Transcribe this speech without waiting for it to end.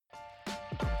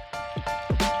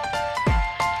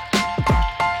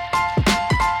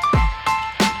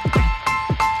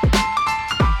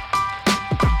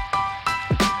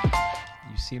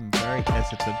very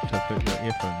hesitant to put your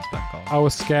earphones back on. I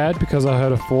was scared because I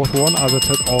heard a fourth one as I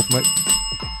took off my...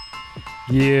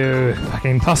 You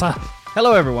fucking tosser.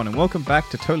 Hello everyone and welcome back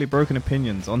to Totally Broken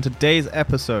Opinions. On today's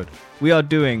episode, we are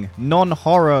doing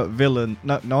non-horror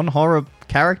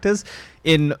characters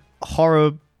in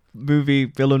horror movie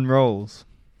villain roles.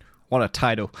 What a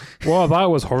title. Well, that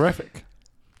was horrific.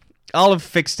 I'll have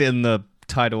fixed it in the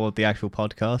title of the actual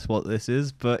podcast what this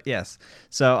is, but yes.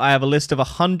 So I have a list of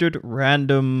 100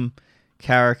 random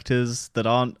characters that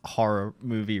aren't horror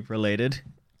movie related.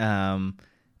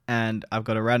 And I've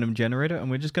got a random generator and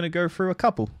we're just going to go through a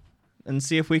couple and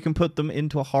see if we can put them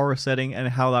into a horror setting and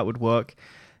how that would work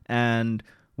and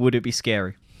would it be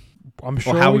scary? I'm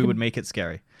sure or how we would make it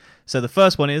scary. So the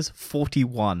first one is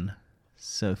 41.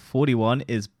 So 41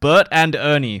 is Bert and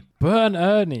Ernie. Bert and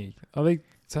Ernie. Are they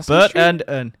Sesame Bert Street? and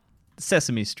Ernie.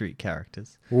 Sesame Street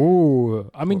characters.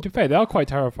 Ooh. I mean, to be fair, they are quite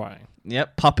terrifying.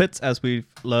 Yep. Puppets, as we've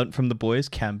learned from The Boys,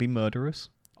 can be murderous.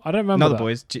 I don't remember The that.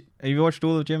 Boys. Have you watched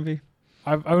all of Gen V?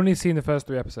 I've only seen the first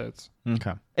 3 episodes.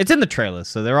 Okay. It's in the trailer,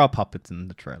 so there are puppets in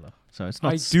the trailer. So it's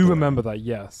not I spoilers. do remember that,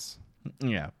 yes.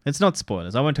 Yeah. It's not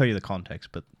spoilers. I won't tell you the context,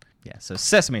 but yeah. So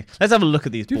Sesame. Let's have a look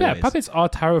at these boys. Yeah, puppets are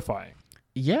terrifying.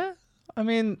 Yeah. I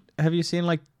mean, have you seen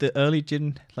like the early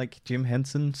Jim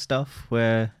Henson stuff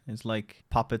where it's like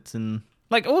puppets and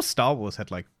like all Star Wars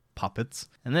had like puppets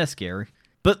and they're scary.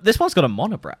 But this one's got a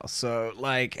monobrow, so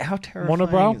like how terrifying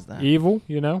Monobrow, is that? evil,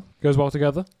 goes well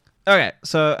together. Okay,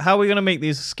 so how are we gonna make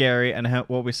these scary and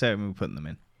what we say when we put them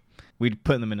in? We'd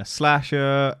put them in a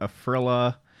slasher, a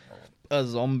thriller, a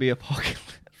zombie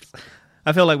apocalypse.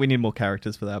 I feel like we need more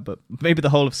characters for that, but maybe the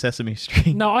whole of Sesame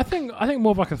Street. No, I think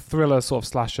more of like a thriller sort of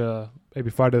slasher, maybe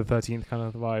Friday the 13th kind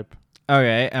of vibe.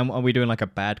 Okay, and are we doing like a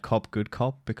bad cop, good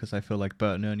cop? Because I feel like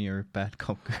Bert and Ernie are a bad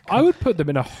cop, good cop. I would put them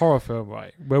in a horror film,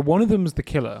 right? Where one of them is the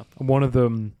killer and one of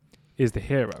them is the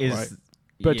hero, right?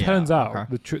 But it turns out,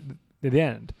 at the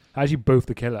end, actually both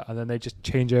the killer, and then they just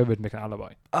change over to make an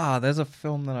alibi. There's a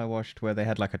film that I watched where they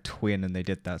had like a twin and they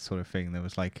did that sort of thing. There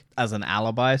was like as an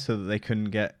alibi so that they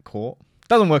couldn't get caught.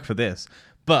 Doesn't work for this,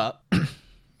 but...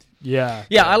 Yeah.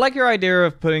 Yeah, I like your idea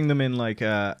of putting them in like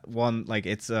one, like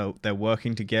it's they're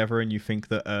working together and you think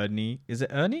that Ernie... Is it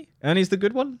Ernie? Ernie's the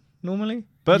good one, normally?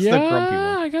 Bert's the grumpy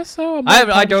one. I guess so. I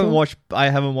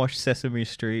haven't watched Sesame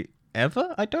Street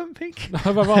ever, I don't think.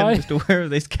 Have I? I'm just aware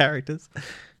of these characters.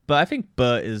 But I think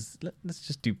Bert is... Let's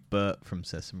just do Bert from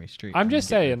Sesame Street. I'm just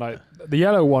saying, like, the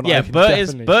yellow one... Yeah, Bert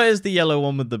is the yellow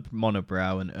one with the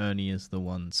monobrow and Ernie is the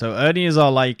one. So Ernie is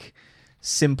our, like...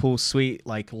 simple, sweet,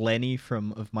 like Lenny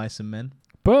from Of Mice and Men.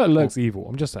 Bert looks evil.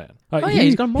 I'm just saying. Like,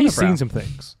 he's got a monobrow. He's seen some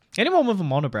things. Anyone with a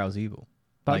monobrow is evil.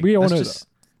 Like we all know that.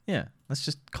 Yeah, that's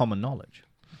just common knowledge.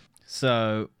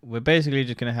 So we're basically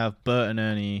just gonna have Bert and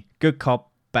Ernie, good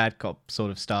cop, bad cop sort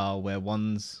of style, where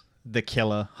one's the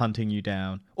killer hunting you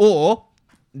down, or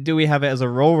do we have it as a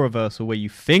role reversal where you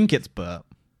think it's Bert,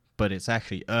 but it's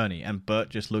actually Ernie, and Bert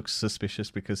just looks suspicious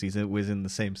because he's always in the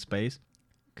same space?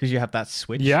 Because you have that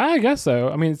switch. Yeah, I guess so.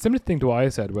 I mean, similar thing to what I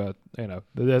said, where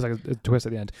there's like a twist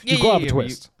at the end. You've got to have a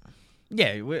twist.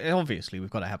 Obviously we've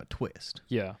got to have a twist.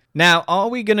 Yeah. Now, are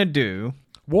we gonna do?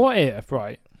 What if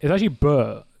it's actually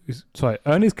Bert?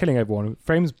 Ernie's killing everyone.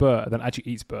 Frames Bert, then actually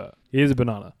eats Bert. He is a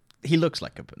banana. He looks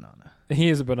like a banana. He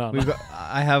is a banana.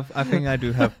 I think I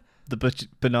do have the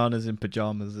bananas in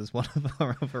pajamas as one of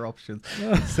our other options.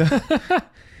 So.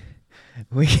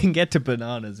 We can get to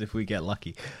bananas if we get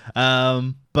lucky.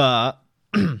 But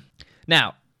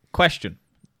now, question.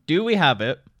 Do we have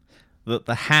it that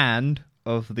the hand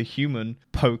of the human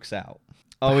pokes out?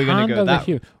 Are we going to go that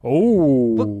way?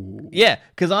 Oh. Yeah,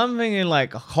 because I'm thinking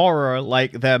like horror,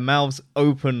 like their mouths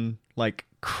open, like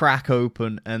crack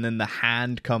open, and then the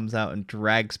hand comes out and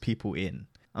drags people in.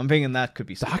 I'm thinking that could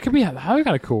be something. That could be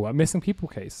kind of cool. A missing people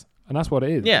case. And that's what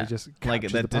it is. Yeah, just like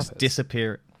they're just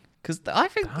disappear. Because I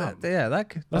think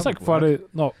that's like Friday.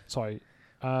 No, sorry,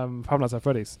 Five Nights at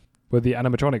Freddy's, where the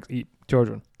animatronics eat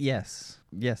children. Yes,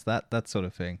 that sort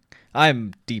of thing.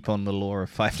 I'm deep on the lore of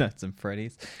Five Nights at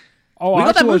Freddy's. Oh, we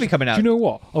got that movie coming out. Do you know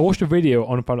what? I watched a video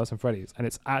on Five Nights at Freddy's, and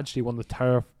it's actually one of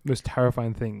the most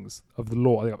terrifying things of the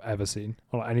lore I think I've ever seen,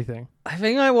 or like anything. I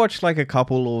think I watched like a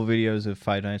couple lore videos of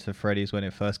Five Nights at Freddy's when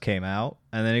it first came out,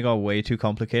 and then it got way too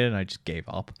complicated, and I just gave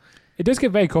up. It does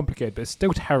get very complicated, but it's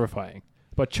still terrifying.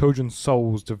 But children's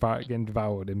souls getting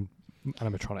devoured in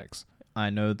animatronics. I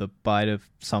know the bite of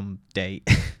some date.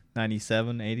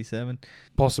 97, 87.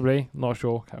 Possibly. Not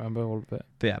sure. Can't remember all of it.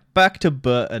 But yeah, back to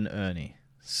Bert and Ernie.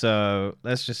 So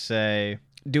let's just say,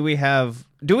 do we have,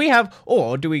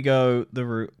 or do we go the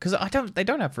route? Because they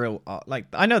don't have real, like,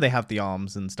 I know they have the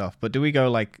arms and stuff, but do we go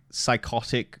like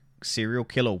psychotic serial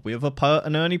killer with a Bert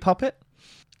and Ernie puppet.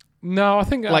 No, I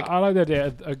think I like the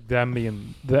idea of them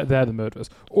being they're the murderers,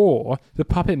 or the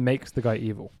puppet makes the guy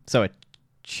evil. So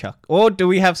or do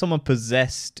we have someone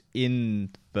possessed in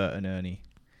Bert and Ernie,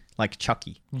 like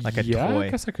Chucky, like a toy? Yeah, I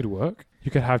guess that could work.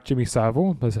 You could have Jimmy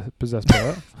Savile possess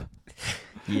Bert.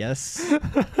 Yes.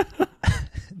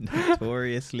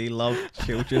 Notoriously loved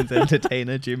children's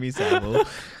entertainer Jimmy Savile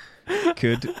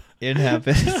could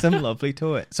inhabit some lovely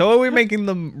toy. So are we making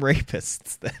them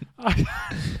rapists then? I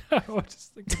was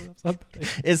just thinking of something.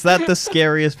 Is that the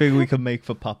scariest thing we can make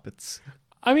for puppets?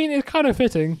 I mean, it's kind of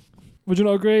fitting. Would you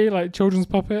not agree? Like children's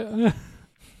puppet.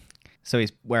 So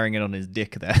he's wearing it on his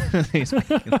dick there. He's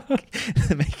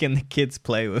making the kids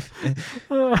play with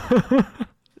it.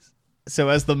 So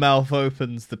as the mouth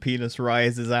opens, the penis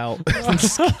rises out.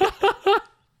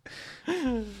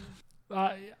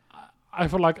 I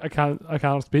feel like I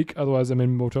can't speak, otherwise I'm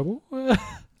in more trouble.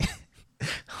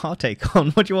 I'll take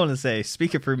on. What do you want to say?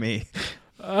 Speak it through me.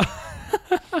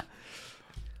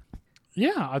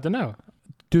 Yeah, I don't know.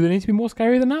 Do they need to be more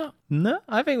scary than that? No,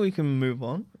 I think we can move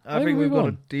on. I think we've got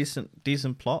a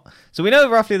decent plot. So we know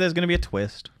roughly there's going to be a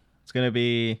twist. It's going to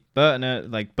be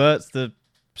Bert's the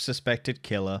suspected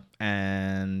killer,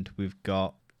 and we've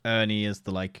got Ernie as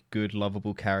the good,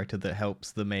 lovable character that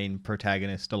helps the main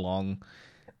protagonist along.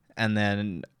 And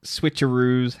then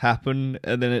switcheroos happen,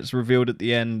 and then it's revealed at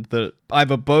the end that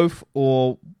either both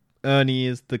or Ernie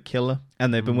is the killer,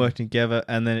 and they've been working together,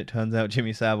 and then it turns out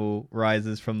Jimmy Savile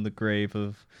rises from the grave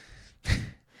of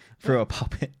through a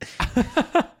puppet.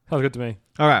 Sounds good to me.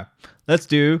 All right, let's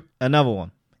do another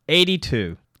one.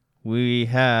 82. We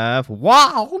have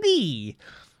Wally.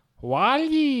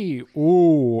 Wally.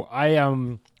 Ooh, I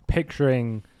am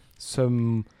picturing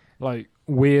some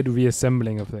weird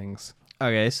reassembling of things.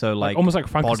 Okay, so almost like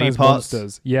Frankenstein's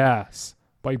monsters. Yes,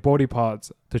 body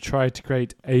parts to try to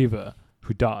create Ava,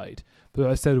 who died.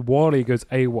 But instead, Wally goes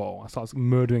AWOL and starts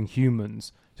murdering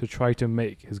humans to try to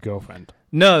make his girlfriend.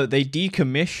 No, they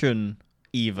decommission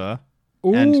Eva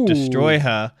and destroy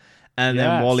her, and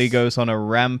then Wally goes on a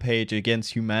rampage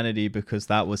against humanity because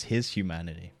that was his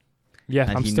humanity. Yes,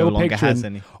 and I'm he still no longer picturing... has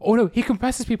any. Oh no, he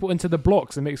compresses people into the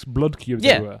blocks and makes blood cubes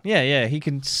everywhere. Yeah. He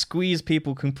can squeeze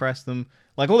people, compress them.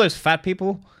 Like all those fat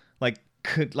people,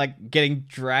 getting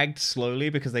dragged slowly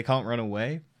because they can't run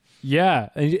away. Yeah,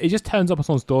 and it just turns up on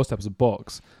someone's doorstep as a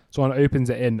box. Someone opens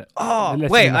it in. Oh,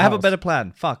 wait, I have a better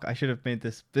plan. Fuck, I should have made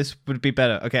this. This would be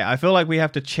better. Okay, I feel like we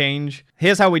have to change.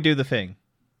 Here's how we do the thing.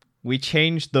 We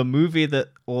change the movie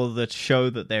or the show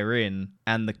that they're in,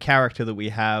 and the character that we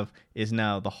have is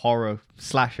now the horror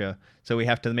slasher. So we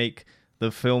have to make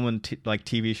the film and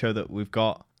TV show that we've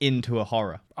got into a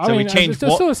horror. We change. It's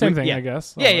still the same thing, I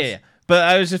guess. Yeah. But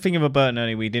I was just thinking of Bert and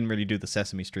Ernie. We didn't really do the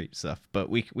Sesame Street stuff, but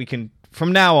we can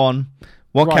from now on.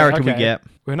 What character we get?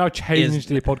 We're now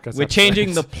changing the podcast. We're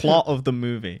changing the plot of the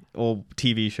movie or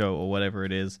TV show or whatever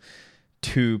it is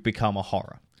to become a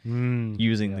horror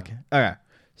using the. Okay,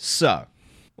 so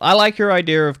I like your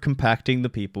idea of compacting the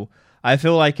people. I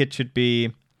feel like it should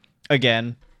be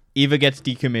again either gets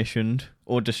decommissioned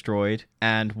or destroyed,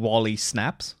 and Wally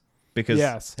snaps because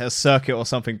a circuit or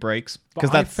something breaks.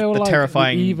 Because that's the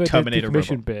terrifying Terminator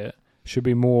robot. Bit should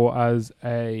be more as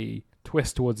a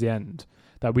twist towards the end.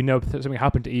 That we know something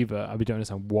happened to Eva, and we don't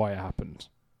understand why it happened.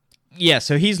 Yeah,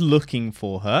 so he's looking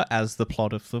for her, as the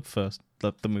plot of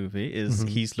the movie is.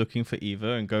 He's looking for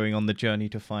Eva and going on the journey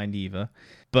to find Eva.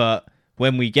 But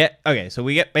when we get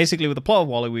basically with the plot of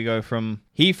Wally, we go from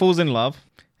he falls in love,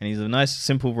 and he's a nice,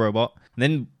 simple robot. And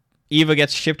then Eva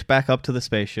gets shipped back up to the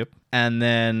spaceship, and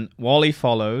then Wally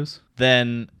follows.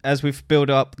 Then, as we've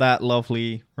built up that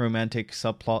lovely romantic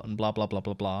subplot and blah, blah, blah,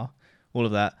 blah, blah, all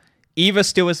of that, Eva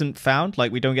still isn't found.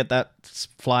 We don't get that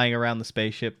flying around the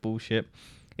spaceship bullshit.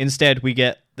 Instead, we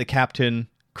get the captain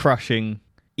crushing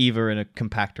Eva in a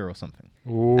compactor or something.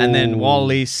 Ooh. And then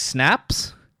Wally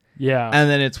snaps. Yeah. And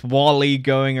then it's Wally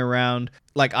going around.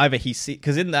 Either he sees...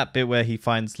 Because in that bit where he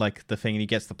finds, the thing and he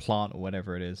gets the plant or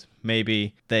whatever it is,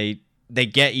 maybe they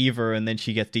get Eva and then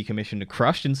she gets decommissioned and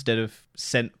crushed instead of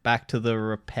sent back to the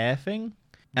repair thing.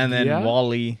 And then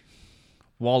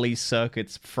Wally's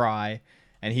circuits fry...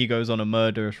 And he goes on a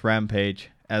murderous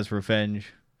rampage as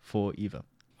revenge for Eva.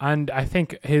 And I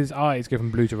think his eyes give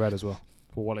him blue to red as well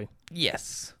for Wally.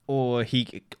 Yes. Or he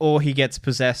gets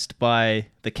possessed by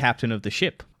the captain of the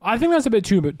ship. I think that's a bit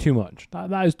too much.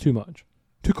 That is too much.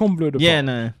 Too convoluted. Yeah,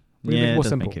 no. It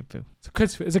doesn't make it feel.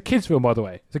 It's a kids film, by the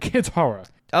way. It's a kids horror.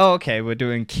 Oh, okay. We're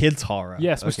doing kids horror.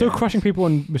 Yes, we're still crushing people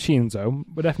in machines, though.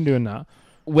 We're definitely doing that.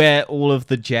 where all of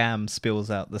the jam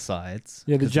spills out the sides.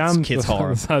 Yeah, the jam kids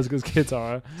horror. Because kids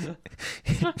horror.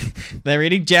 They're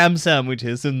eating jam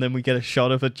sandwiches, and then we get a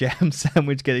shot of a jam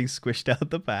sandwich getting squished out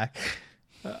the back.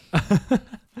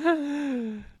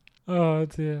 Oh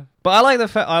dear. But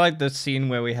I like the scene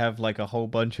where we have like a whole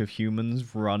bunch of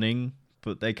humans running,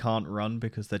 but they can't run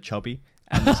because they're chubby.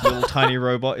 And this little tiny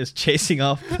robot is chasing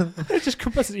after them. It just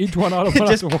compresses each one out of one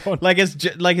just, after one. like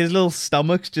his little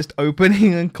stomach's just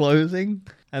opening and closing.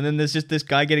 And then there's just this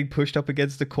guy getting pushed up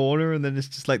against the corner, and then it's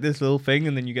just like this little thing,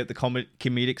 and then you get the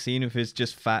comedic scene of his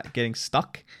just fat getting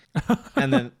stuck.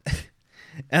 and then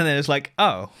it's like,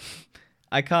 oh,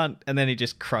 I can't. And then he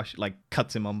just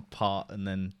cuts him apart and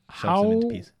then shoves him into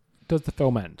pieces. Does the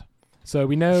film end? So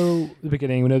we know the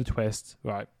beginning, we know the twist,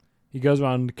 right? He goes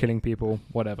around killing people,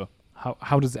 whatever.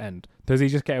 How does it end? Does he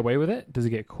just get away with it? Does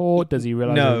he get caught? Does he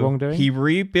realize his wrongdoing? He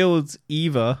rebuilds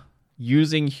Eva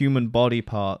using human body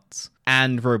parts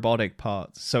and robotic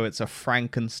parts. So it's a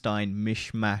Frankenstein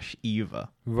mishmash Eva.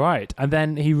 Right. And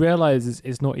then he realizes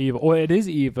it's not Eva, or it is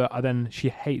Eva, and then she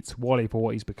hates Wally for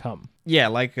what he's become. Yeah,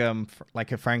 like a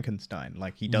Frankenstein.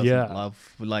 Like he doesn't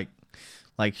love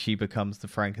like she becomes the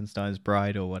Frankenstein's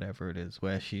bride or whatever it is,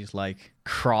 where she's like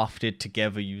crafted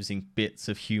together using bits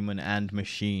of human and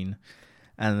machine,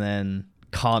 and then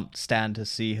can't stand to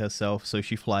see herself, so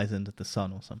she flies into the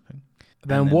sun or something.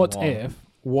 Then what if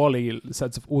Wally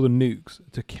sets off all the nukes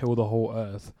to kill the whole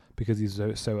Earth because he's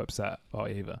so upset about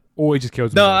Eva? Or he just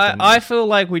kills himself? No, I feel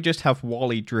like we just have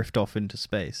Wally drift off into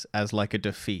space as like a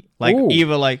defeat. Like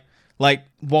Eva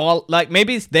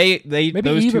maybe those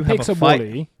Eva two picks have a up fight.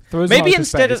 Wally, throws him out into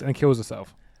space and kills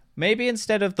herself. Maybe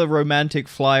instead of the romantic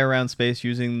fly around space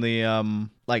using the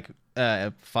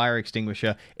fire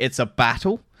extinguisher, it's a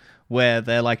battle where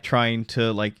they're like trying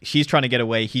to she's trying to get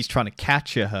away, he's trying to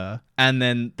capture her, and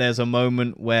then there's a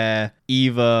moment where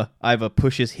Eva either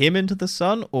pushes him into the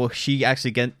sun or she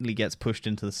accidentally gets pushed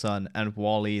into the sun, and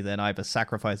Wally then either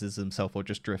sacrifices himself or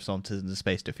just drifts onto the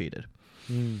space defeated.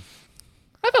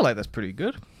 I feel like that's pretty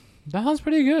good. That sounds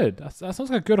pretty good. That sounds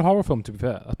like a good horror film, to be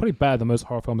fair. That's pretty bad than most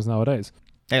horror films nowadays.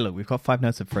 Hey, look, we've got Five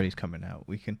Nights at Freddy's coming out.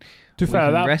 To be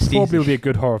fair, that probably would be a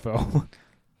good horror film.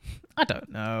 I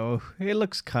don't know. It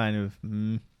looks kind of...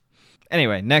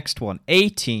 Anyway, next one.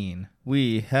 18.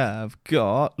 We have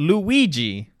got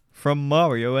Luigi from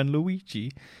Mario and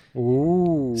Luigi.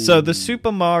 Ooh. So the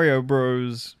Super Mario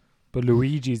Bros... But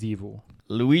Luigi's evil.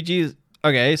 Luigi's...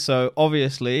 Okay, so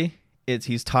obviously...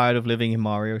 He's tired of living in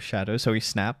Mario's shadow, so he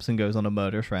snaps and goes on a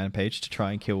murderous rampage to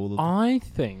try and kill all of them. I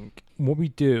think what we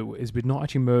do is we're not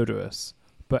actually murderous,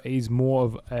 but he's more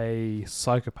of a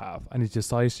psychopath, and he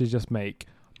decides to just make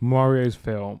Mario's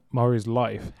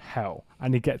life hell,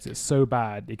 and he gets it so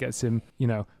bad, it gets him,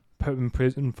 put in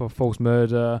prison for false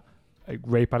murder,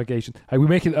 rape allegations. We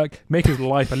make his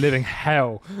life a living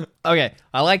hell. Okay,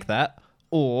 I like that.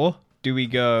 Or do we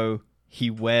go? He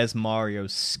wears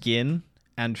Mario's skin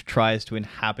and tries to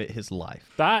inhabit his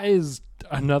life. That is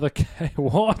another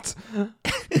what?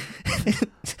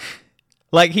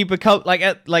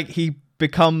 he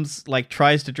becomes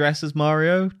tries to dress as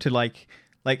Mario to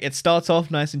it starts off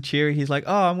nice and cheery. He's like,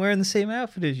 "Oh, I'm wearing the same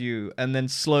outfit as you," and then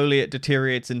slowly it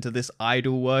deteriorates into this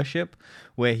idol worship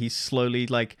where he slowly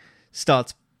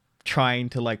starts trying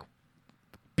to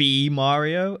be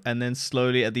Mario, and then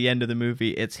slowly at the end of the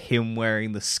movie, it's him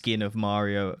wearing the skin of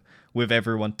Mario, with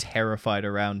everyone terrified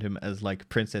around him as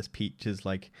Princess Peach is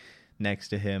next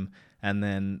to him, and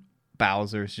then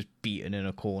Bowser is just beaten in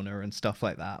a corner and stuff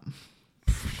like that.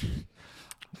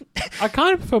 I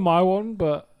kind of prefer my one,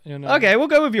 but Okay, we'll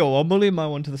go with your one. We'll leave my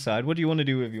one to the side. What do you want to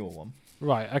do with your one?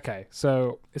 Right, okay.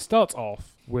 So it starts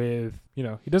off with, he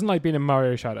doesn't like being in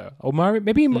Mario's shadow. Or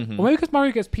maybe because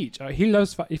Mario gets Peach.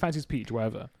 He fancies Peach,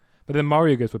 whatever. But then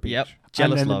Mario goes for Peach. Yep.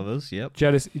 Jealous lovers, yep.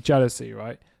 Jealousy,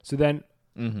 right? So then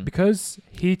because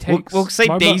he takes... We'll say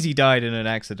Daisy died in an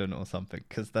accident or something,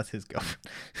 because that's his girlfriend.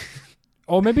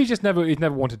 Or maybe he's never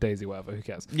wanted Daisy, whatever, who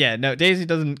cares? Yeah, no, Daisy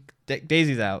doesn't...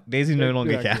 Daisy's out. Daisy no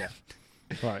longer can.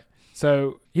 Yeah. Right.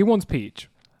 So he wants Peach,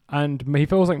 and he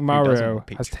feels like Mario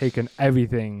has taken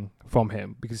everything from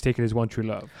him, because he's taken his one true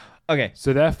love. Okay.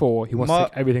 So therefore, he wants to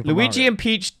take everything from Luigi Mario. and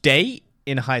Peach date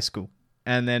in high school,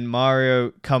 and then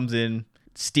Mario comes in,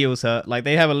 steals her.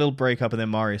 They have a little breakup, and then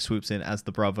Mario swoops in as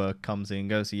the brother comes in and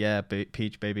goes, "Yeah,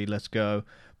 Peach, baby, let's go."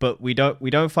 But we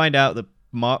don't find out that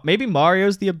maybe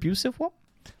Mario's the abusive one.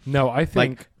 No, I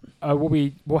think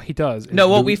what he does.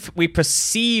 Is we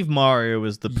perceive Mario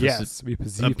as the we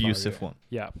perceive abusive Mario. one.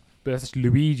 Yeah, but that's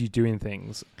Luigi doing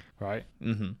things, right?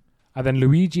 Mm-hmm. And then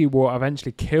Luigi will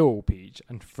eventually kill Peach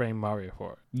and frame Mario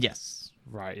for it. Yes.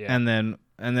 Right. Yeah. And then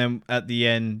at the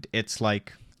end, it's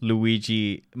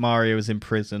Mario is in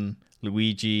prison.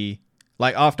 Luigi,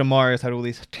 like after Mario's had all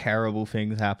these terrible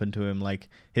things happen to him, like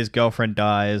his girlfriend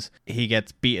dies, he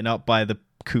gets beaten up by the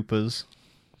Koopas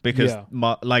because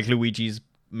like Luigi's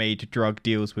made drug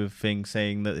deals with things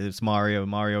saying that it's Mario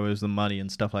owes them money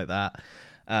and stuff like that.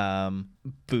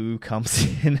 Boo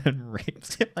comes in and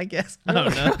rapes him, I guess. I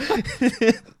don't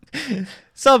know.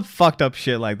 Some fucked up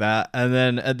shit like that. And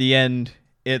then at the end,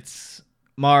 it's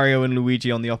Mario and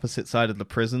Luigi on the opposite side of the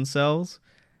prison cells.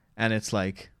 And it's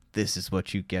like, this is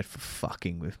what you get for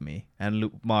fucking with me. And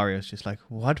Mario's just like,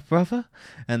 what, brother?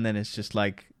 And then it's just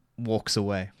like, walks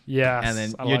away. Yeah. And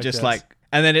then you're just like,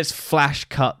 and then it's flash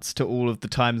cuts to all of the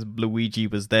times Luigi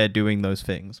was there doing those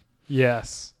things.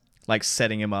 Yes. Like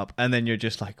setting him up. And then you're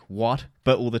just like, what?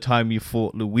 But all the time you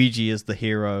thought Luigi is the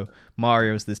hero.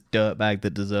 Mario is this dirtbag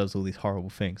that deserves all these horrible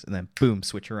things. And then boom,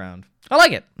 switch around. I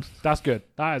like it. That's good.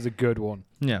 That is a good one.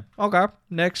 Yeah. Okay.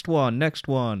 Next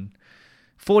one.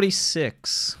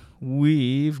 46.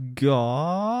 We've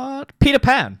got Peter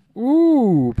Pan.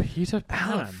 Ooh, Peter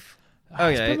Pan.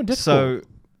 Okay, so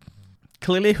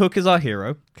clearly Hook is our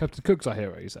hero. Captain Cook's our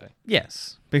hero, you say?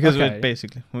 Yes, because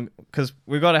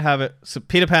we've got to have it. So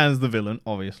Peter Pan is the villain,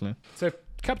 obviously. So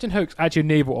Captain Hook's actually a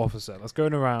naval officer. That's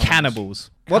going around. Cannibals.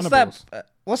 What's that?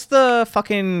 What's the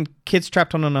fucking kids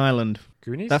trapped on an island?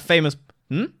 Goonies? That famous...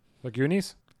 The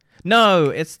Goonies? No,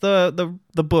 it's the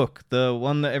book. The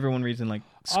one that everyone reads in like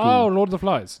school. Oh, Lord of the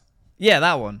Flies. Yeah,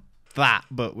 that one. That,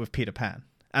 but with Peter Pan.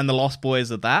 And the Lost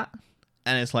Boys are that.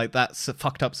 And it's like that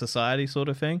fucked up society sort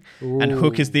of thing. Ooh. And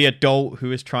Hook is the adult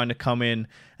who is trying to come in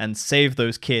and save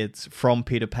those kids from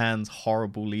Peter Pan's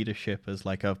horrible leadership as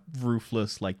like a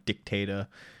ruthless like dictator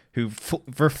who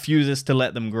refuses to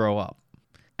let them grow up.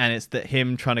 And it's that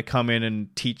him trying to come in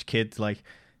and teach kids like,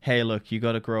 hey, look, you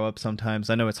got to grow up sometimes.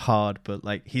 I know it's hard, but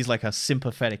like he's like a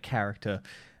sympathetic character.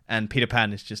 And Peter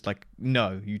Pan is just like,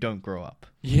 no, you don't grow up.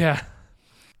 Yeah.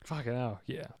 Fucking hell.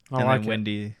 Yeah. And then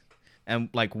Wendy... And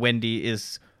like Wendy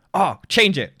is,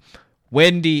 change it.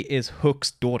 Wendy is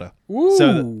Hook's daughter. Ooh.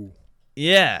 So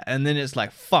yeah, and then it's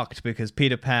like fucked because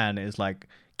Peter Pan is like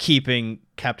keeping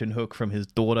Captain Hook from his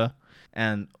daughter,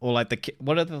 and or like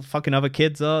what are the fucking other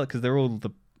kids are because they're all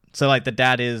so like the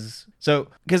dad is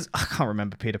because I can't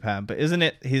remember Peter Pan, but isn't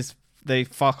it they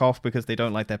fuck off because they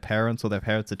don't like their parents or their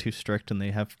parents are too strict and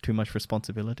they have too much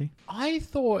responsibility? I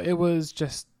thought it was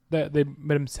just that they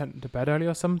made him sent to bed early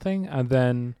or something, and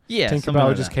then Tinkerbell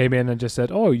like just came in and just said,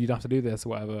 "Oh, you don't have to do this," or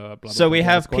whatever. Blah, blah, so blah, we blah,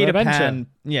 have Peter Pan.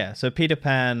 Yeah, so Peter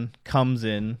Pan comes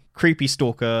in, creepy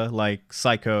stalker, like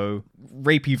psycho,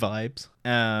 rapey vibes,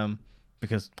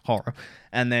 because horror,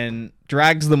 and then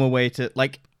drags them away to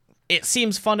like. It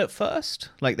seems fun at first,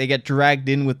 like they get dragged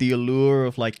in with the allure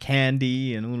of like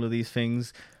candy and all of these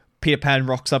things. Peter Pan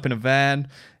rocks up in a van.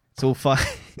 It's all fun.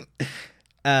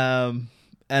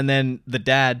 And then the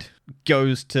dad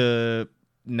goes to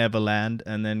Neverland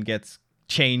and then gets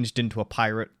changed into a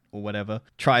pirate or whatever.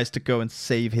 Tries to go and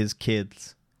save his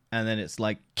kids. And then it's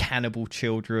like cannibal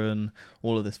children,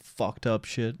 all of this fucked up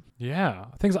shit. Yeah.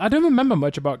 Things I don't remember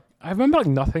much about. I remember like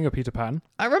nothing of Peter Pan.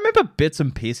 I remember bits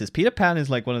and pieces. Peter Pan is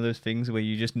like one of those things where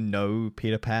you just know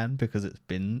Peter Pan because it's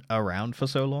been around for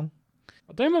so long.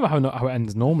 I don't remember how it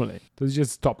ends normally. Does he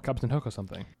just stop Captain Hook or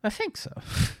something? I think so.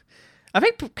 I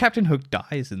think Captain Hook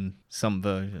dies in some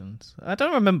versions. I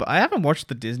don't remember. I haven't watched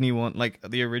the Disney one, like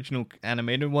the original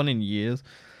animated one, in years.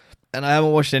 And I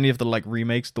haven't watched any of the like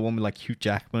remakes, the one with like Hugh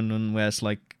Jackman, and where it's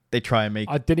like they try and make...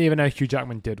 I didn't even know Hugh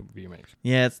Jackman did remakes.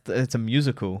 Yeah, it's a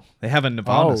musical. They have a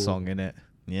Nirvana song in it.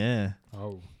 Yeah.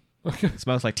 Oh. It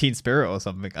smells like Teen Spirit or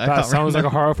something. That sounds like a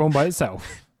horror film by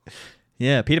itself.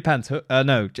 Yeah, Peter Pan's Hook.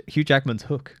 No, Hugh Jackman's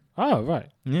Hook. Oh, right.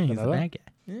 Yeah, he's the bad guy.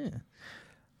 Yeah.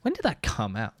 When did that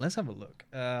come out? Let's have a look.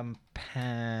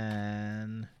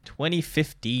 Pan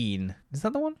 2015. Is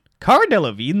that the one? Cara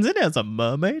Delevingne's in it as a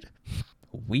mermaid?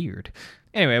 Weird.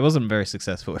 Anyway, it wasn't very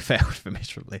successful. It failed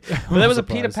miserably. But there was a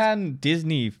Peter Pan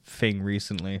Disney thing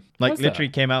recently. Like literally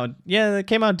came out. Yeah, it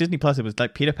came out on Disney Plus. It was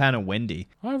like Peter Pan and Wendy.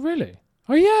 Oh, really?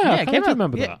 Oh, yeah. I can't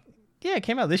remember that. Yeah, it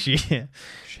came out this year.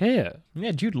 Shit.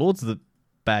 Yeah, Jude Law's the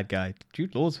bad guy.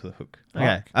 Jude Law's the Hook.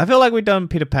 Okay. I feel like we've done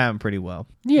Peter Pan pretty well.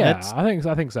 Yeah, I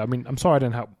think so. I mean, I'm sorry I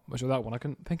didn't have much of that one. I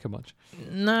couldn't think of much.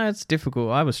 No, it's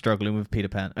difficult. I was struggling with Peter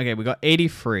Pan. Okay, we got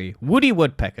 83. Woody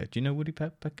Woodpecker. Do you know Woody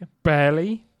Woodpecker?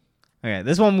 Barely. Okay,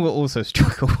 this one we'll also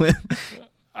struggle with.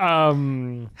 How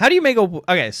do you make a...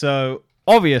 Okay, so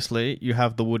obviously you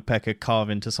have the woodpecker carve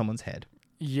into someone's head.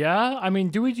 Yeah, I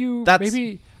mean,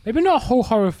 maybe not a whole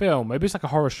horror film. Maybe it's like a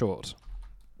horror short.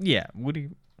 Yeah, Woody...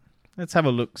 Let's have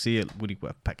a look. See at Woody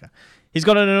Woodpecker. He's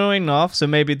got an annoying laugh, so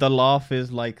maybe the laugh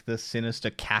is like the sinister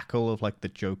cackle of like the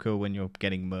Joker when you're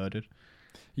getting murdered.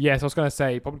 Yes, I was going to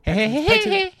say, probably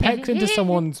pecks into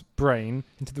someone's brain,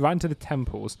 right into the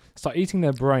temples, start eating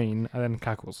their brain, and then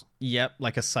cackles. Yep,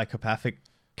 like a psychopathic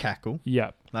cackle.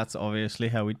 Yep. That's obviously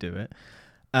how we do it.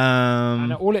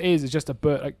 And all it is just a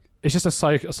bird. Like, it's just a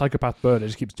psychopath bird that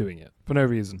just keeps doing it for no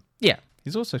reason. Yeah,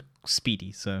 he's also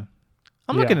speedy, so...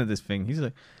 I'm looking at this thing. He's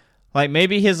like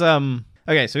maybe his...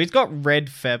 Okay, so he's got red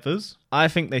feathers. I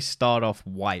think they start off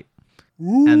white.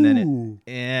 Ooh.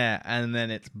 And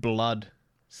then it's blood.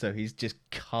 So he's just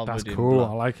covered in cool.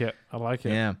 blood. I like it.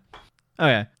 Yeah.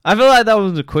 Okay. I feel like that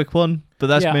was a quick one, but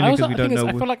that's mainly because we don't know.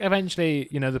 I feel like eventually,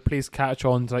 the police catch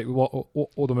on to like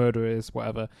what the murder is,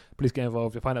 whatever. Police get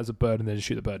involved. You find out it's a bird, and then just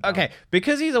shoot the bird down. Okay,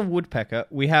 because he's a woodpecker,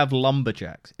 we have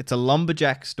lumberjacks. It's a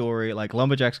lumberjack story. Like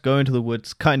lumberjacks go into the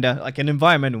woods, cutting down like an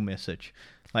environmental message.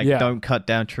 Like, don't cut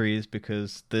down trees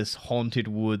because there's haunted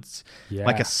woods. Yes.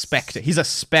 Like a specter. He's a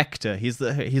specter. He's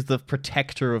the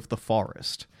protector of the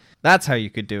forest. That's how you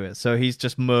could do it. So he's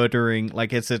just murdering.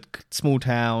 Like, it's a small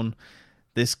town.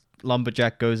 This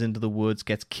lumberjack goes into the woods,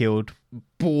 gets killed,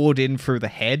 bored in through the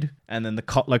head, and then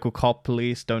the local cop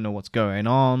police don't know what's going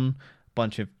on.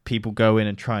 Bunch of people go in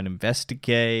and try and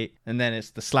investigate, and then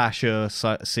it's the slasher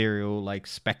serial like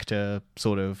specter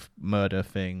sort of murder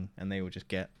thing, and they will just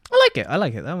get. I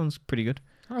like it. That one's pretty good.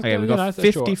 Okay, we got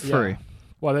 53. Yeah.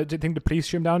 Well, do you think the police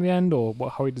shoot him down in the end, or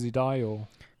how does he die, or?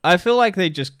 I feel like they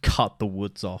just cut the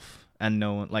woods off, and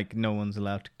no one's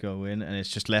allowed to go in, and it's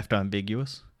just left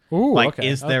ambiguous. Ooh, like, okay.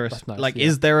 is there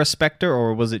is there a specter,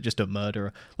 or was it just a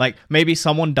murderer? Like, maybe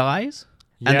someone dies,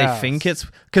 and they think it's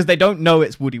because they don't know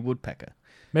it's Woody Woodpecker.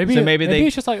 Maybe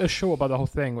it's just like a short about the whole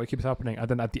thing where it keeps happening, and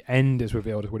then at the end it's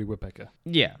revealed as Woody Woodpecker.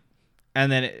 Yeah. And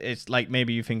then it's like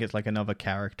maybe you think it's like another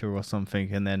character or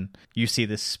something, and then you see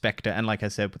this specter, and like I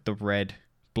said, with the red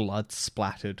blood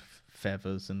splattered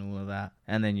feathers and all of that,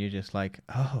 and then you're just like,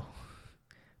 oh.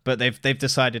 But they've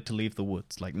decided to leave the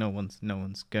woods. Like no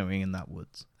one's going in that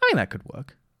woods. I think that could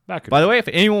work. By the way, if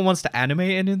anyone wants to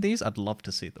animate any of these, I'd love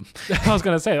to see them. I was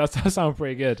gonna say that sounds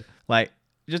pretty good. Like.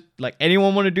 Just like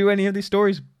anyone want to do any of these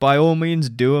stories, by all means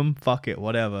do them. Fuck it,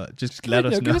 whatever. Just let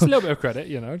us know. Give us a little bit of credit,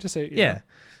 Just say,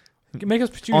 make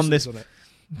us producers on it.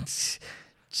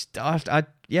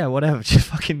 Whatever. Just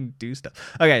fucking do stuff.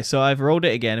 Okay, so I've rolled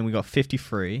it again, and we got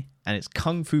 53, and it's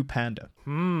Kung Fu Panda.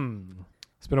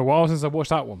 It's been a while since I watched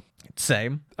that one.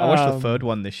 Same. I watched the third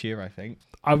one this year, I think.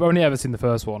 I've only ever seen the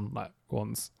first one, like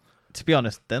once. To be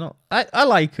honest, they're not. I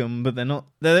like them, but they're not.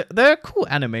 They're a cool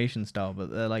animation style, but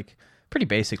they're like. Pretty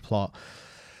basic plot.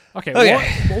 Okay.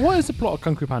 What is the plot of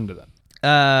Kung Fu Panda then?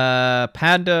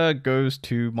 Panda goes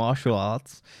to martial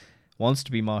arts, wants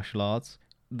to be martial arts.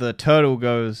 The turtle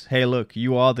goes, "Hey, look,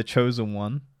 you are the chosen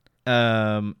one."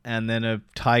 And then a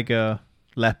tiger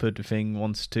leopard thing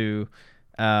wants to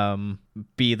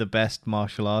be the best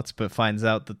martial arts, but finds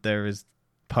out that there is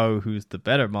Po who's the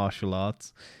better martial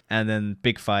arts. And then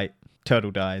big fight,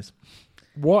 turtle dies.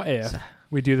 What if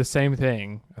we do the same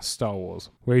thing as Star Wars,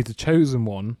 where he's the chosen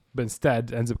one, but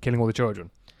instead ends up killing all the children?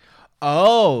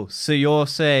 Oh, so you're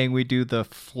saying we do the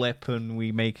flip and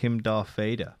we make him Darth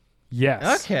Vader?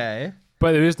 Yes. Okay.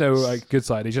 But there is no good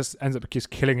side. He just ends up just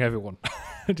killing everyone.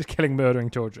 Just murdering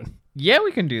children. Yeah,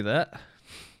 we can do that.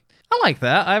 I like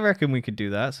that. I reckon we could do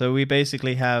that. So we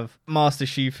basically have Master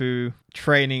Shifu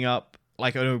training up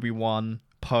like an Obi-Wan,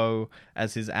 Poe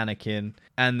as his Anakin,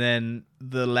 and then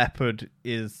the leopard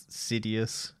is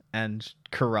Sidious and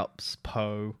corrupts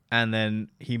Poe, and then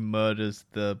he murders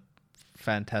the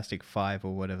Fantastic Five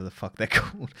or whatever the fuck they're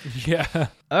called. Yeah.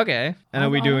 Okay. And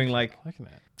are we doing like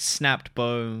snapped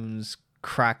bones,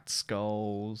 cracked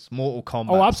skulls, Mortal Kombat?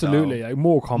 Oh, absolutely. Like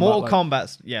Mortal Kombat. Mortal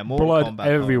Kombat. Yeah, Mortal blood Kombat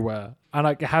everywhere. And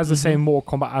like it has the same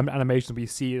Mortal Kombat animation where you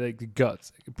see like the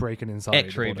guts breaking inside.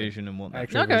 X-ray vision and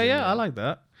whatnot. I like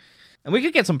that. And we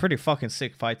could get some pretty fucking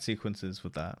sick fight sequences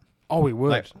with that. Oh, we would.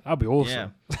 Like, that'd be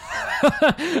awesome.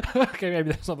 Yeah. Okay,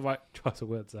 maybe that's not the right choice of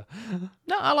words there.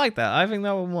 No, I like that. I think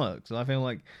that one works. I feel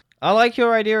like I like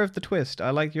your idea of the twist.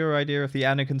 I like your idea of the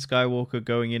Anakin Skywalker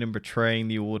going in and betraying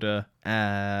the Order,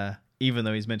 even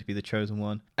though he's meant to be the chosen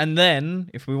one. And then,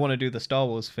 if we want to do the Star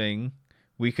Wars thing,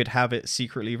 we could have it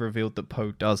secretly revealed that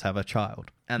Poe does have a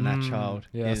child, and that child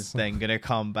is then going to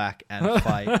come back and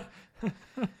fight.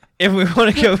 If we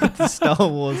want to go with the Star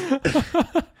Wars.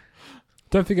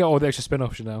 Don't forget all the extra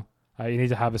spin-offs, you need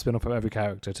to have a spin-off of every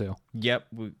character, too. Yep,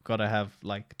 we've got to have,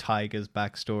 like, Tiger's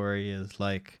backstory is,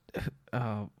 like...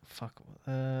 Oh, fuck.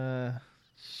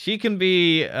 She can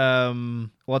be,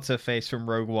 what's-her-face from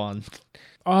Rogue One?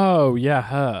 Oh, yeah,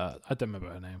 her. I don't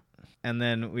remember her name. and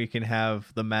then we can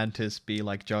have the Mantis be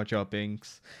like Jar Jar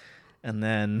Binks, and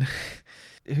then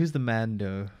who's the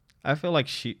Mando? I feel like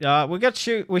we got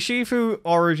Shifu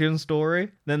origin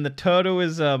story. Then the turtle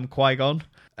is Qui-Gon,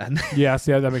 and Yes,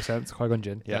 yeah, that makes sense. Qui-Gon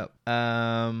Jinn. yep.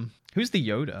 Who's the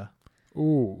Yoda?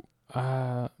 Ooh.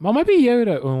 Well, maybe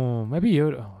Yoda. Oh, maybe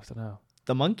Yoda. Oh, I don't know.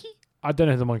 The monkey? I don't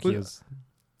know who the monkey is.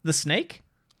 The snake?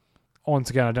 Once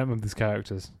again, I don't remember these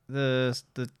characters. The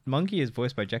monkey is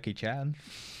voiced by Jackie Chan.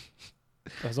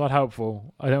 That's not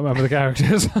helpful. I don't remember the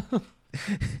characters.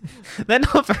 They're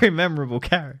not very memorable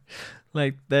characters.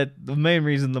 Like the main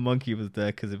reason the monkey was there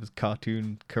because it was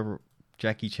cartoon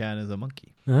Jackie Chan as a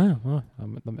monkey. Oh, well,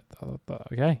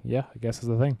 okay, yeah, I guess that's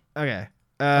the thing. Okay.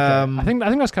 I think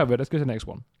that's covered. Let's go to the next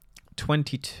one.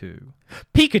 22.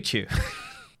 Pikachu.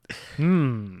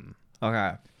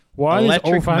 Okay. Why are these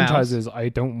Electric old franchises I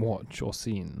don't watch or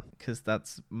seen? Because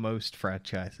that's most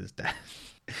franchises, Dan.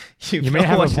 You may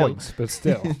have a point, but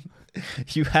still.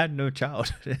 You had no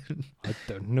childhood. I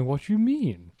don't know what you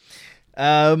mean.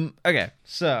 Okay,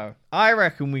 so I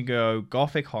reckon we go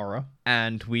gothic horror,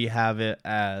 and we have it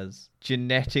as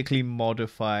genetically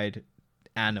modified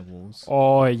animals.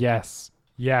 Oh, yes.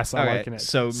 Yes, I like it.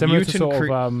 So similar to sort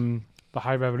of the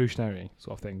High Revolutionary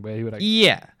sort of thing, where you would like...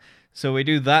 Yeah. So we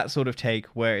do that sort of take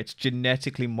where it's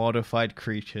genetically modified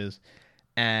creatures,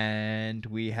 and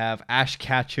we have Ash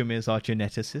Ketchum as our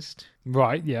geneticist.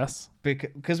 Right, yes.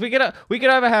 Because we could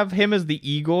either have him as the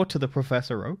Igor to the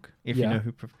Professor Oak, if you know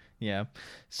who... Yeah.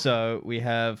 So we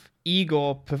have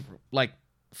Igor, like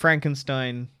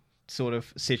Frankenstein sort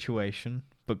of situation,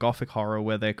 but gothic horror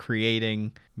where they're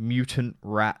creating mutant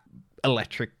rat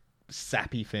electric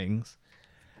sappy things.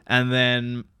 And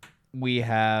then we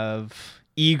have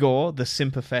Igor, the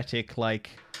sympathetic,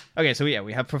 like... Okay, so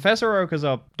we have Professor Oak as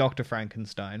our Dr.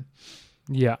 Frankenstein.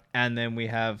 Yeah. And then we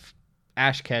have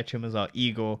Ash Ketchum as our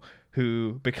Igor,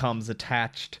 who becomes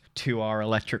attached to our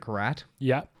electric rat.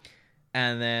 Yeah.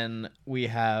 And then we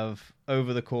have,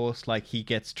 over the course, like, he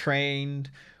gets trained.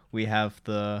 We have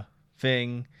the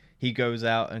thing. He goes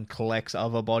out and collects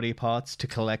other body parts to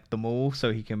collect them all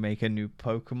so he can make a new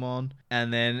Pokemon.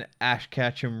 And then Ash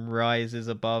Ketchum rises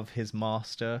above his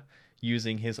master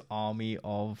using his army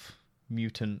of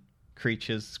mutant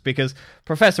creatures. Because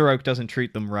Professor Oak doesn't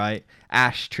treat them right.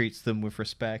 Ash treats them with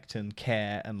respect and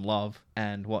care and love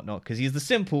and whatnot. Because he's the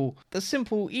simple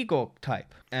Igor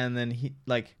type. And then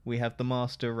we have the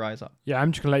master rise up. Yeah,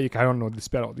 I'm just going to let you carry on and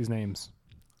spell out these names.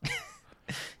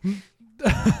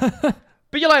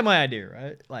 But you like my idea,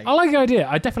 right? Like, I like the idea.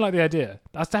 I definitely like the idea.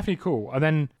 That's definitely cool. And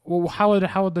then, well, what would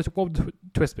the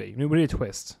twist be? We need a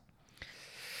twist.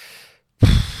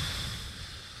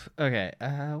 Okay,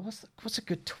 what's a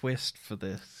good twist for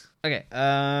this? Okay,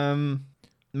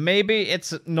 maybe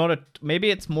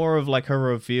it's more of like a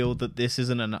reveal that this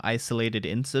isn't an isolated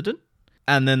incident,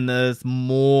 and then there's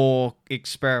more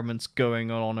experiments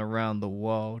going on around the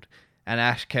world, and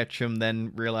Ash Ketchum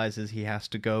then realizes he has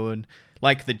to go and,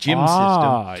 like the gym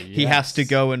system, he has to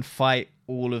go and fight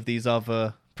all of these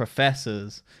other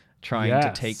professors trying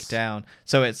to take down.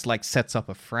 So it's like sets up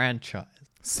a franchise.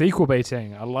 Sequel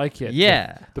baiting, I like it.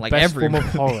 Yeah, the like best form of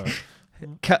horror.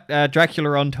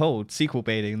 Dracula Untold, sequel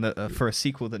baiting for a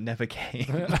sequel that never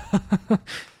came.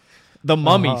 The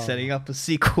Mummy setting up a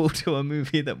sequel to a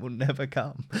movie that will never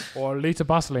come. Or Alita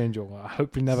Battle Angel, I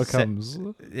hope it never comes.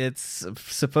 It's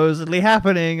supposedly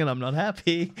happening, and I'm not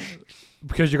happy.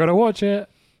 Because you got to watch it.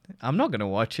 I'm not going to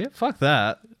watch it. Fuck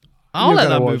that. I'll let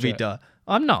that movie die.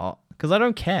 I'm not. Because I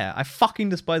don't care. I fucking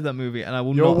despise that movie, and I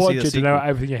will not see the sequel. You'll watch it to know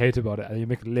everything you hate about it, and you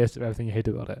make a list of everything you hate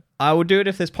about it. I will do it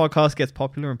if this podcast gets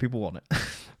popular and people want it.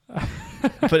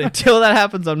 But until that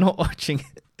happens, I'm not watching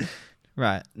it.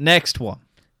 Right. Next one.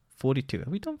 42. Have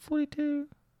we done 42?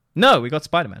 No, we got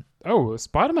Spider-Man. Oh,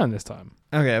 Spider-Man this time.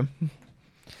 Okay.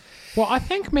 Well, I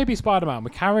think maybe Spider-Man. We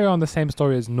carry on the same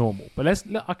story as normal, but let's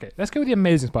go with the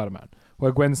Amazing Spider-Man,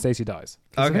 where Gwen Stacy dies.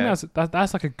 Okay. I think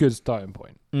that's like a good starting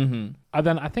point. Mm-hmm. And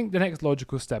then I think the next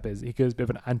logical step is he goes a bit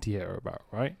of an anti-hero about,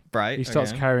 right? Right. He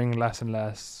starts carrying less and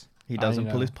less. He doesn't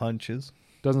pull his punches.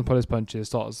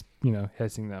 Starts,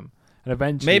 hitting them. And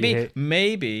eventually...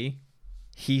 Maybe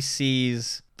he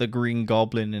sees the Green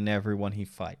Goblin in everyone he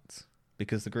fights.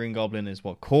 Because the Green Goblin is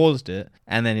what caused it,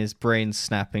 and then his brain's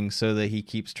snapping so that he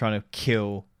keeps trying to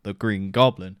kill the Green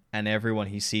Goblin, and everyone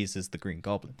he sees is the Green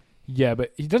Goblin. Yeah,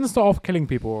 but he doesn't start off killing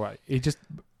people, right? He just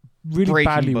really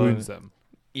badly wounds them.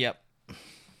 Yep.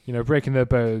 Breaking their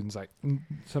bones, like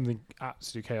something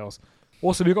absolute chaos.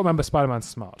 Also, we've got to remember Spider-Man's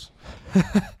smart.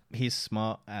 He's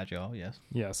smart, agile, yes.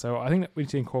 Yeah, so I think that we need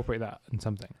to incorporate that in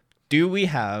something. Do we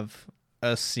have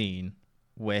a scene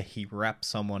where he wraps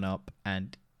someone up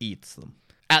and eats them?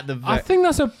 At the I think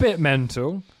that's a bit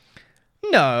mental.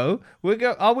 No,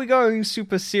 are we going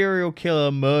super serial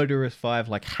killer murderous vibe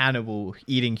like Hannibal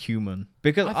eating human?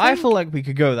 Because I feel like we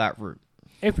could go that route.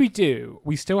 If we do,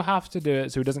 we still have to do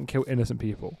it so he doesn't kill innocent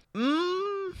people.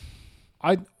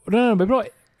 I don't know, maybe not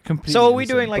completely. So are we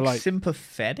innocent, doing like like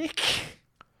sympathetic?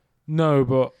 No,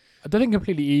 but I don't think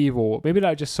completely evil. Maybe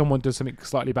like just someone does something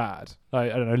slightly bad,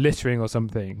 like I don't know, littering or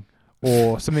something,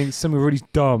 or something really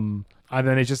dumb, and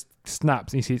then it just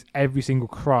snaps and he sees every single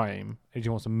crime and he just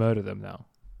wants to murder them now.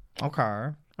 Okay,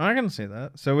 I can see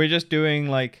that. So we're just doing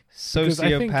like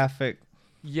sociopathic.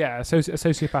 Yeah, a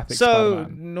sociopathic. So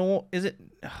Spider-Man. no, is it?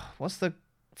 What's the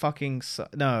fucking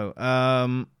no?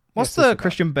 What's Yeah, the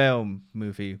Christian Bale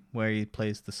movie where he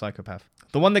plays the psychopath?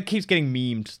 The one that keeps getting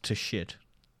memed to shit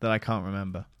that I can't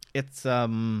remember. It's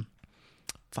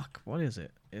fuck. What is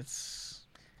it? It's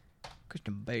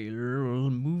Christian Bale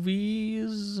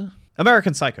movies.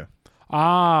 American Psycho.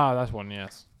 Ah, that's one.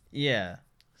 Yes. Yeah.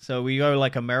 So we go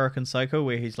like American Psycho,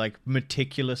 where he's like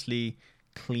meticulously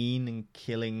clean and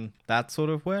killing, that sort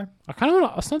of way. I kind of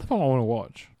want. That's not the one I want to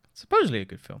watch. Supposedly a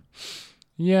good film.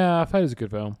 Yeah, I've heard it's a good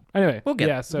film. Anyway, We'll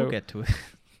get to it.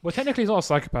 Well, technically, he's not a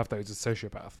psychopath though; he's a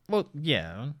sociopath. Well,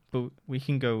 yeah, but we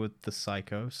can go with the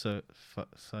psycho,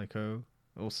 psycho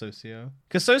or socio,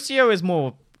 because socio is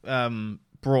more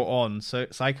brought on. So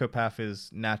psychopath is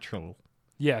natural.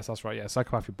 Yes, that's right. Yeah,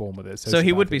 psychopath, you're born with it. So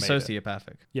he would be Sociopathic made it.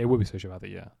 sociopathic. Yeah, he would be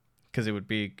sociopathic. Yeah. Because it would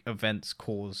be events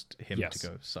caused him to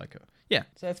go psycho. Yeah,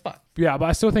 so that's fine. Yeah, but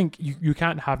I still think you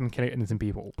can't have him killing innocent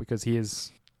people because he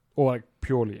is, or like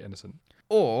purely innocent.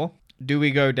 Or do we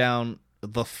go down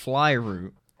the Fly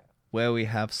route, where we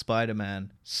have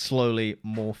Spider-Man slowly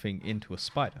morphing into a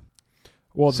spider?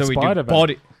 Well, So the we do Spider-Man.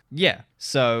 body. Yeah,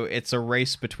 so it's a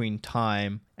race between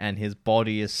time, and his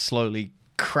body is slowly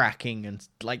cracking and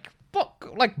like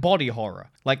body horror,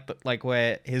 like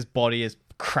where his body is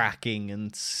cracking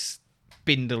and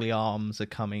spindly arms are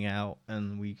coming out,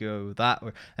 and we go that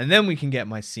way, and then we can get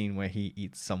my scene where he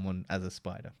eats someone as a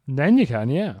spider. Then you can,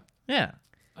 yeah. Yeah.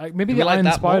 Like maybe Do the we like iron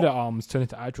that spider more? arms turn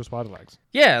into actual spider legs.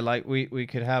 Yeah, like we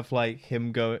could have like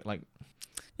him go like,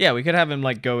 yeah, we could have him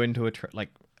like go into a like,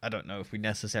 I don't know if we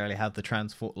necessarily have the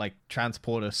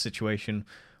transporter situation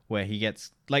where he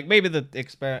gets like maybe the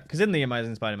experiment, because in the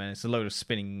Amazing Spider-Man it's a load of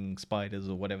spinning spiders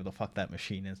or whatever the fuck that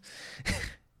machine is.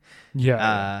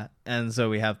 Yeah. And so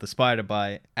we have the spider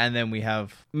bite, and then we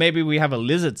have a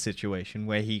lizard situation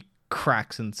where he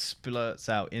cracks and splurts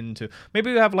out into,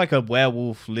 maybe we have like a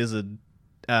werewolf lizard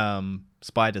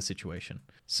spider situation.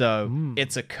 So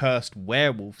it's a cursed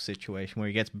werewolf situation where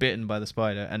he gets bitten by the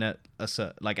spider, and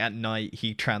at night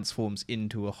he transforms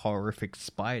into a horrific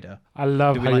spider. I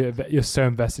love how you're so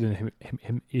invested in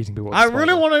him eating people. With I a spider.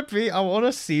 really want to be. I want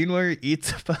a scene where he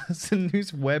eats a person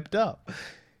who's webbed up,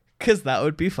 because that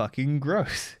would be fucking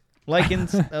gross. Like in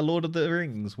Lord of the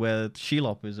Rings, where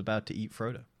Shelob is about to eat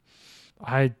Frodo.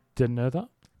 I didn't know that.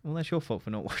 Well, that's your fault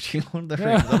for not watching Lord of the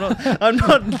Rings.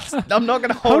 I'm not going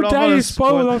to hold on. How dare you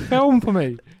spoil the film for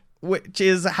me? Which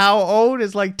is how old?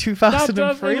 Is like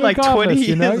 2003, like 20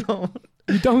 years old.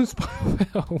 You don't spoil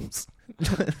films.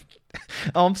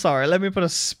 Oh, I'm sorry. Let me put a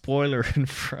spoiler in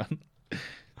front.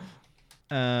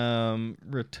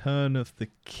 Return of the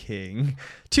King,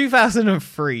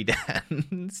 2003. Dan,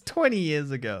 it's 20 years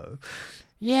ago.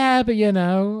 Yeah, but you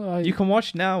know, You can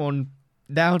watch now on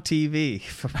Now TV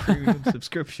for premium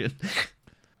subscription.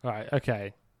 Right.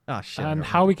 Okay. Oh shit! And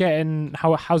how we getting?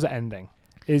 How's it ending?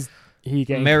 Is he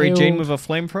getting Mary killed? Jane with a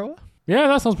flamethrower? Yeah,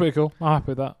 that sounds pretty cool. I'm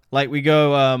happy with that. Like we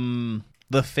go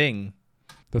the Thing.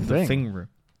 The Thing room.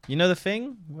 You know the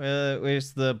Thing? Where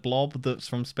it's the blob that's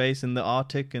from space in the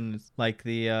Arctic, and it's like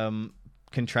the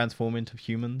can transform into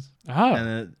humans. Oh.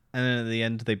 And then at the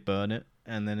end they burn it,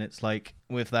 and then it's like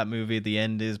with that movie, the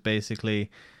end is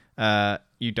basically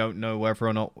you don't know whether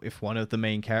or not if one of the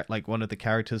main one of the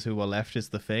characters who are left is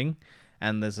the Thing,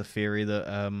 and there's a theory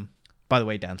that by the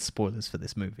way, Dan, spoilers for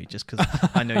this movie, just because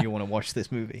I know you want to watch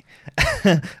this movie.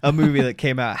 A movie that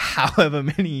came out however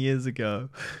many years ago.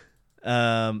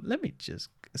 Let me just...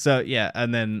 So, yeah,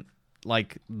 and then,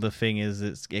 like, the thing is,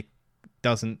 it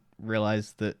doesn't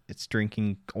realize that it's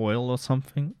drinking oil or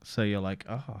something, so you're like,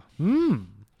 oh.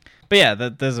 But yeah,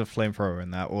 there's a flamethrower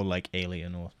in that, or, like,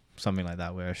 Alien or something like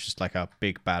that, where it's just, like, a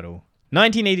big battle.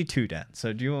 1982, Dan.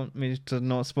 So do you want me to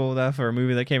not spoil that for a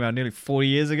movie that came out nearly 40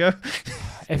 years ago?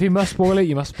 If you must spoil it,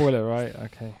 you must spoil it, right?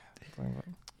 Okay.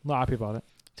 Not happy about it.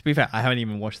 To be fair, I haven't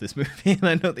even watched this movie and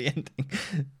I know the ending.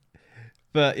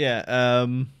 But yeah,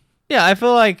 I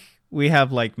feel like we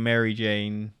have like Mary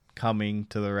Jane coming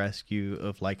to the rescue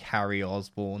of like Harry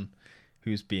Osborn,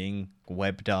 who's being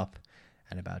webbed up,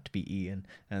 and about to be eaten.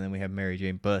 And then we have Mary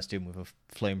Jane burst in with a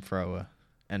flamethrower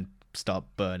and start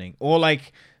burning. Or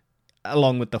like,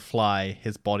 along with the fly,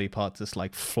 his body parts just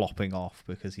like flopping off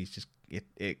because he's just,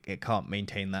 it can't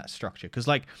maintain that structure. Because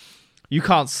like, you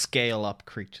can't scale up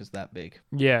creatures that big.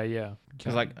 Yeah.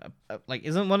 Because like,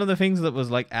 isn't one of the things that was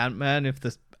like Ant-Man, if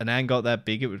an ant got that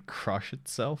big, it would crush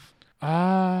itself?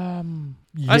 I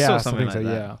saw something like that.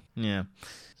 Yeah. Yeah.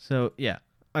 So, yeah.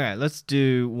 Okay, let's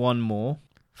do one more.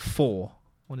 4.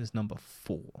 What is number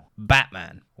 4?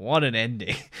 Batman. What an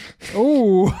ending.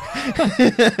 Oh.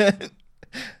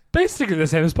 Basically the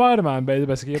same as Spider-Man, but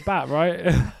basically a bat,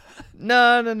 right?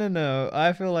 No.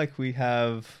 I feel like we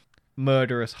have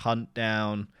murderous hunt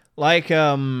down. Like,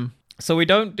 so we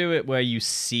don't do it where you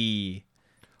see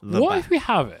the What if we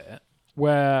have it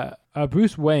where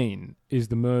Bruce Wayne is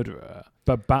the murderer,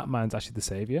 but Batman's actually the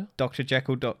savior? Dr.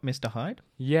 Jekyll, Mr. Hyde?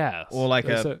 Yes. Or like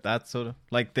that sort of,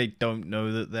 like they don't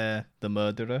know that they're the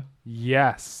murderer?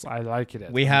 Yes, I like it.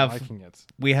 I'm liking it.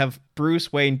 We have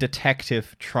Bruce Wayne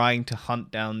detective trying to hunt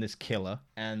down this killer,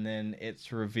 and then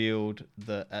it's revealed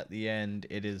that at the end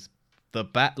it is the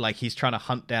bat, like he's trying to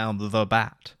hunt down the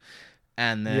bat.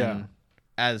 And then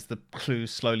as the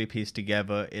clues slowly piece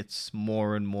together, it's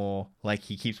more and more like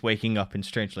he keeps waking up in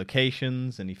strange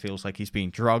locations and he feels like he's being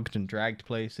drugged and dragged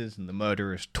places and the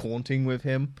murderer is taunting with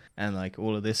him and like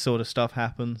all of this sort of stuff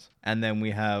happens. And then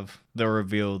we have the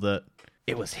reveal that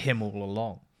it was him all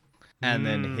along. And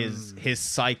then his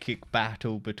psychic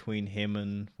battle between him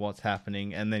and what's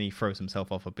happening, and then he throws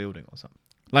himself off a building or something.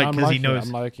 Like, because he knows.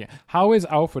 I'm liking it. How is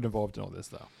Alfred involved in all this,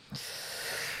 though?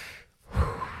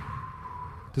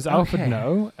 Does Alfred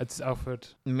know? It's Alfred.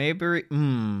 Maybe.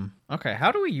 Okay,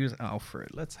 how do we use Alfred?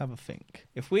 Let's have a think.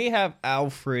 If we have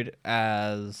Alfred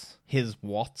as his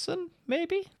Watson,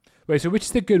 maybe? Wait, so which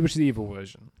is the good, which is the evil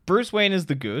version? Bruce Wayne is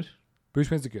the good. Bruce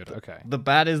Wayne's the good, okay. The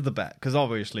Bat is the Bat, because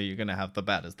obviously you're going to have the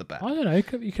Bat as the Bat. I don't know, you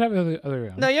could have the other way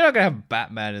around. No, you're not going to have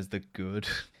Batman as the good.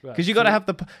 Because you got to have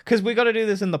because we got to do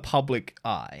this in the public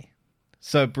eye.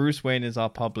 So Bruce Wayne is our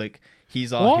public,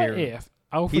 he's our hero. What if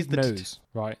Alfred knows,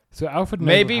 right? So Alfred knows.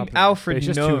 Maybe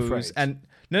Alfred knows, and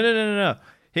no.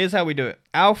 Here's how we do it.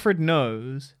 Alfred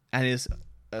knows and is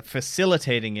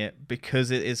facilitating it because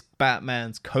it is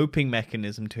Batman's coping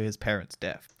mechanism to his parents'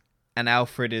 death. And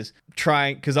Alfred is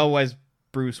trying, because otherwise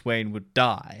Bruce Wayne would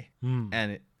die.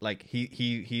 And it, like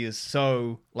he is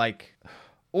so like,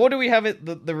 or do we have it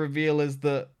that the reveal is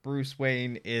that Bruce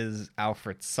Wayne is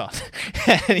Alfred's son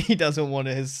and he doesn't want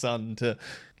his son to,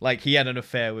 like, he had an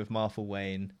affair with Martha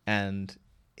Wayne and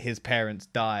his parents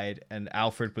died and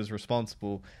Alfred was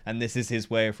responsible, and this is his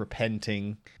way of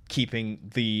repenting, keeping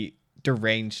the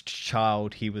deranged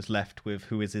child he was left with,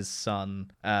 who is his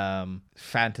son,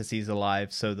 fantasies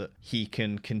alive so that he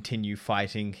can continue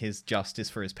fighting his justice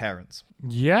for his parents.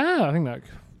 Yeah, I think that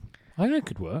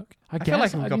could work. I feel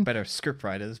like if we got better script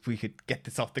writers, we could get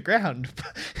this off the ground.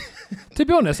 To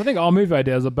be honest, I think our movie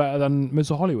ideas are better than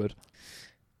Mr. Hollywood.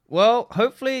 Well,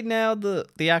 hopefully now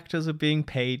the actors are being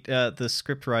paid, the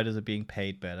script writers are being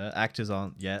paid better. Actors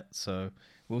aren't yet, so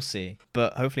we'll see.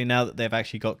 But hopefully now that they've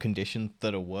actually got conditions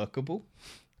that are workable,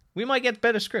 we might get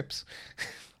better scripts.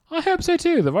 I hope so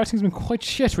too. The writing's been quite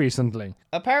shit recently.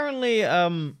 Apparently,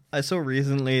 I saw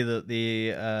recently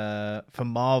that for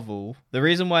Marvel, the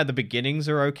reason why the beginnings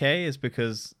are okay is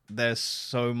because there's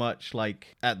so much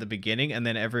like at the beginning and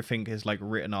then everything is like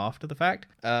written after the fact.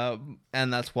 And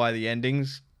that's why the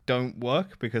endings don't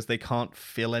work, because they can't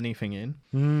fill anything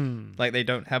in. Like they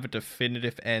don't have a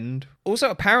definitive end. Also,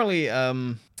 apparently,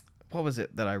 what was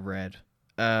it that I read?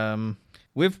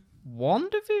 With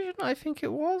WandaVision, I think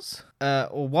it was,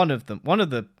 or one of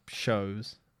the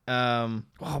shows.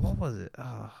 What was it?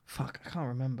 Oh, fuck, I can't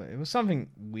remember. It was something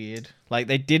weird. Like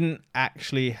they didn't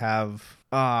actually have.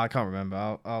 I can't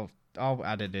remember. I'll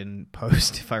add it in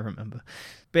post if I remember.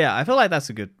 But yeah, I feel like that's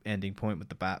a good ending point with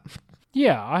the Bat.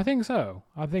 Yeah, I think so.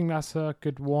 I think that's a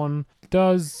good one.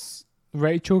 Does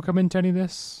Rachel come into any of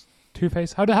this?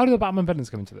 Two-Face? How do the Batman villains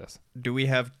come into this? Do we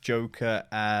have Joker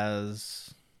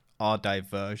as our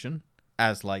diversion?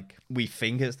 As like, we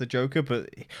think it's the Joker, but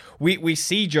we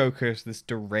see Joker as this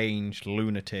deranged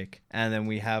lunatic, and then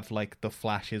we have like the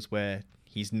flashes where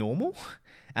he's normal,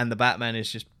 and the Batman is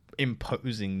just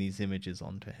imposing these images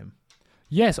onto him.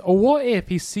 Yes, or what if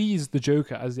he sees the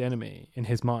Joker as the enemy in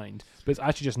his mind, but it's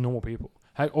actually just normal people?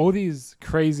 Like all these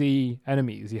crazy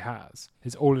enemies he has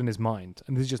is all in his mind,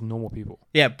 and these are just normal people.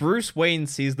 Yeah, Bruce Wayne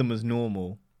sees them as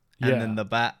normal, and then the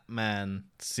Batman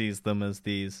sees them as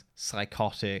these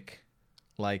psychotic,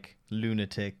 like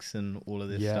lunatics and all of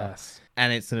this stuff.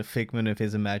 And it's a figment of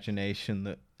his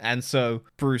imagination and so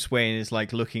Bruce Wayne is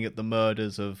like looking at the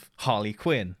murders of Harley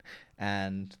Quinn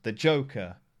and the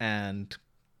Joker and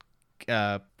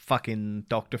fucking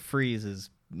Dr. Freeze's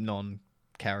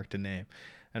non-character name.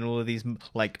 And all of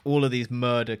these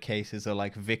murder cases are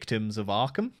like victims of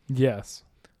Arkham. Yes.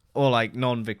 Or like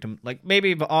non-victim. Like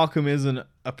maybe if Arkham isn't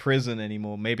a prison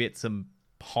anymore, maybe it's a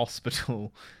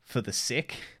hospital for the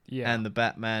sick. Yeah. And the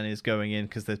Batman is going in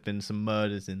because there's been some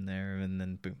murders in there, and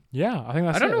then boom. Yeah, I think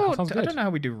that's I don't know. I don't know how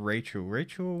we do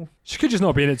Rachel. She could just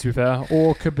not be in it, to be fair,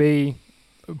 or could be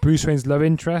Bruce Wayne's love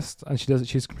interest, and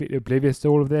she's completely oblivious to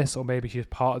all of this, or maybe she's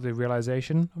part of the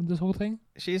realization of this whole thing.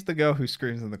 She's the girl who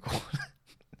screams in the corner.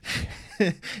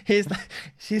 She's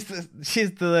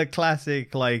the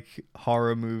classic like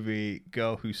horror movie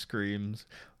girl who screams.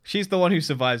 She's the one who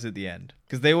survives at the end,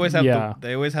 because they always have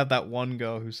that one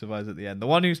girl who survives at the end, the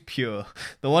one who's pure,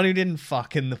 the one who didn't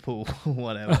fuck in the pool or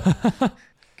whatever.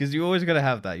 Because you always got to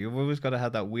have that. You've always got to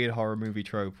have that weird horror movie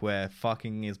trope where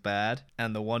fucking is bad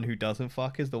and the one who doesn't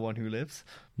fuck is the one who lives.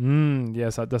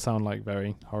 Yes, that does sound like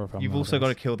very horrifying. You've also got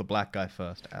to kill the black guy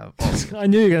first. I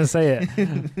knew you were going to say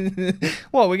it.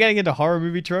 What, we're getting into horror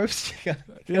movie tropes? Yeah.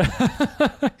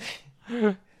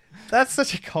 That's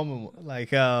such a common one.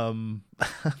 Like, I'm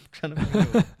trying to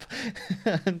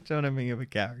think of a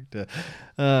character.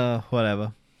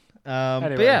 Whatever.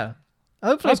 Anyway. But yeah.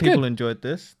 Hopefully people enjoyed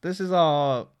this. This is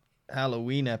our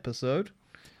Halloween episode.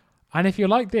 And if you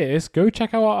like this, go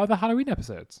check out our other Halloween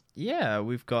episodes. Yeah,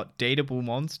 we've got dateable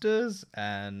monsters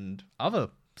and other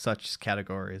such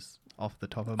categories off the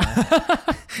top of my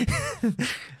head.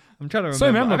 I'm trying to remember.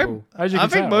 So memorable. I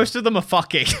think most of them are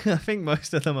fucking.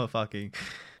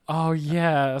 Oh,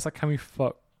 yeah. It's like, can we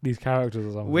fuck these characters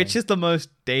or something? Which is the most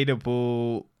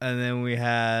dateable? And then we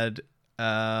had,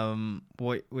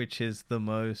 which is the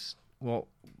most... What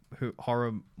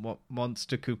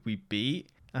monster could we beat?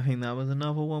 I think that was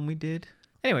another one we did.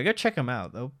 Anyway, go check them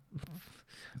out though.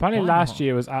 Apparently last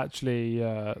year was actually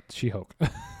She-Hulk.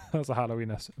 That was a Halloween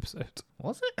episode.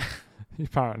 Was it?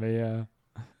 Apparently, yeah.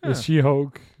 The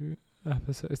She-Hulk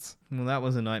episodes. Well, that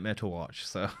was a nightmare to watch,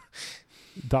 so.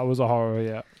 That was a horror,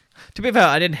 yeah. To be fair,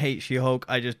 I didn't hate She-Hulk.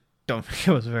 I just don't think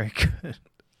it was very good.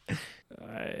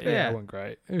 Yeah, it wasn't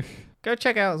great. Go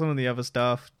check out some of the other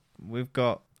stuff. We've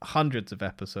got hundreds of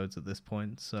episodes at this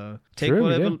point, so take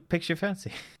whatever picks your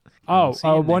fancy.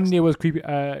 One year was creepy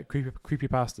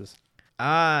pastas.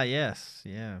 Ah, yes,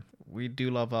 yeah, we do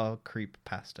love our creep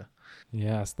pasta.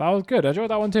 Yes, that was good. I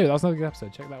enjoyed that one too. That was another good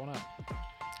episode. Check that one out.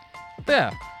 But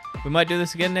yeah, we might do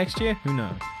this again next year. Who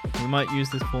knows? We might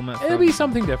use this format. It'll be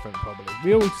something different, probably.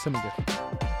 We always do something different.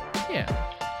 Yeah.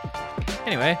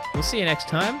 Anyway, we'll see you next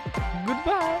time.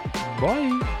 Goodbye.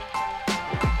 Bye.